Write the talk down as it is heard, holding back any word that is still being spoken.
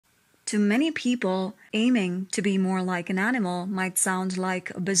To many people, aiming to be more like an animal might sound like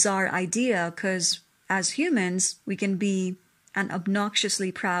a bizarre idea because, as humans, we can be an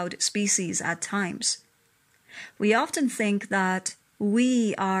obnoxiously proud species at times. We often think that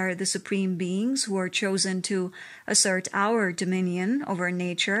we are the supreme beings who are chosen to assert our dominion over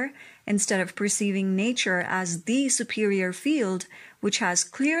nature instead of perceiving nature as the superior field which has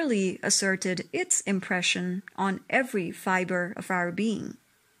clearly asserted its impression on every fiber of our being.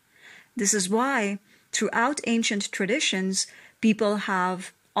 This is why, throughout ancient traditions, people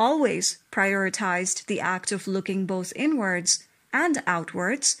have always prioritized the act of looking both inwards and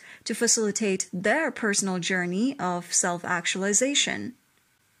outwards to facilitate their personal journey of self-actualization.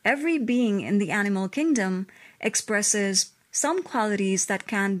 Every being in the animal kingdom expresses some qualities that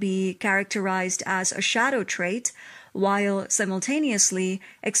can be characterized as a shadow trait, while simultaneously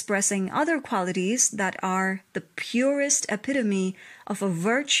expressing other qualities that are the purest epitome of a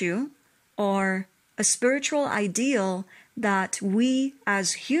virtue or a spiritual ideal that we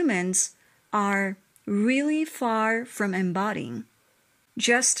as humans are really far from embodying.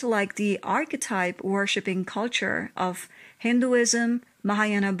 Just like the archetype worshipping culture of Hinduism,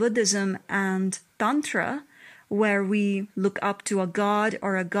 Mahayana Buddhism, and Tantra, where we look up to a god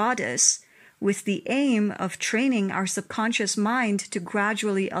or a goddess with the aim of training our subconscious mind to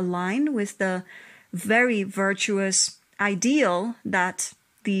gradually align with the very virtuous ideal that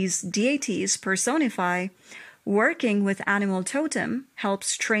these deities personify, working with animal totem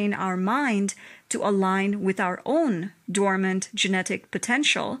helps train our mind to align with our own dormant genetic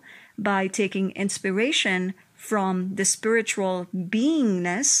potential by taking inspiration from the spiritual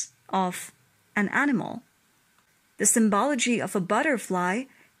beingness of an animal. The symbology of a butterfly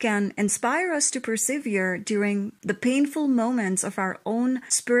can inspire us to persevere during the painful moments of our own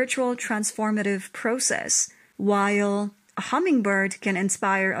spiritual transformative process, while a hummingbird can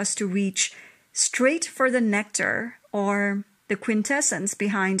inspire us to reach straight for the nectar or the quintessence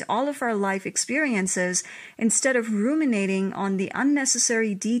behind all of our life experiences instead of ruminating on the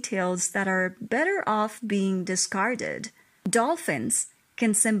unnecessary details that are better off being discarded. Dolphins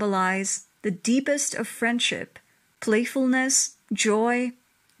can symbolize the deepest of friendship, playfulness, joy,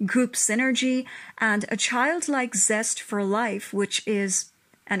 group synergy, and a childlike zest for life, which is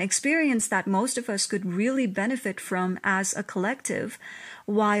an experience that most of us could really benefit from as a collective,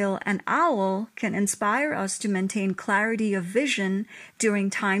 while an owl can inspire us to maintain clarity of vision during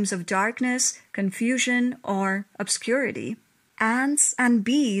times of darkness, confusion, or obscurity. Ants and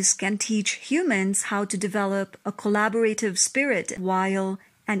bees can teach humans how to develop a collaborative spirit, while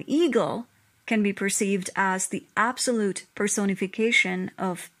an eagle can be perceived as the absolute personification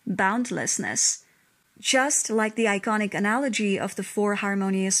of boundlessness. Just like the iconic analogy of the four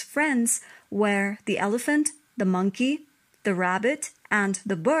harmonious friends, where the elephant, the monkey, the rabbit, and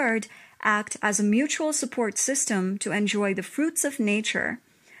the bird act as a mutual support system to enjoy the fruits of nature,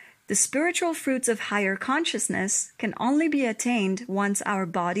 the spiritual fruits of higher consciousness can only be attained once our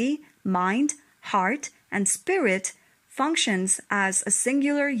body, mind, heart, and spirit functions as a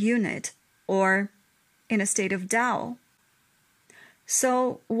singular unit, or in a state of Tao.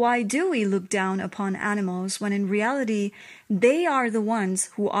 So why do we look down upon animals when in reality they are the ones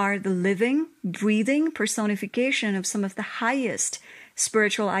who are the living, breathing personification of some of the highest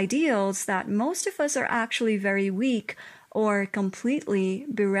spiritual ideals that most of us are actually very weak or completely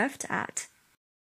bereft at?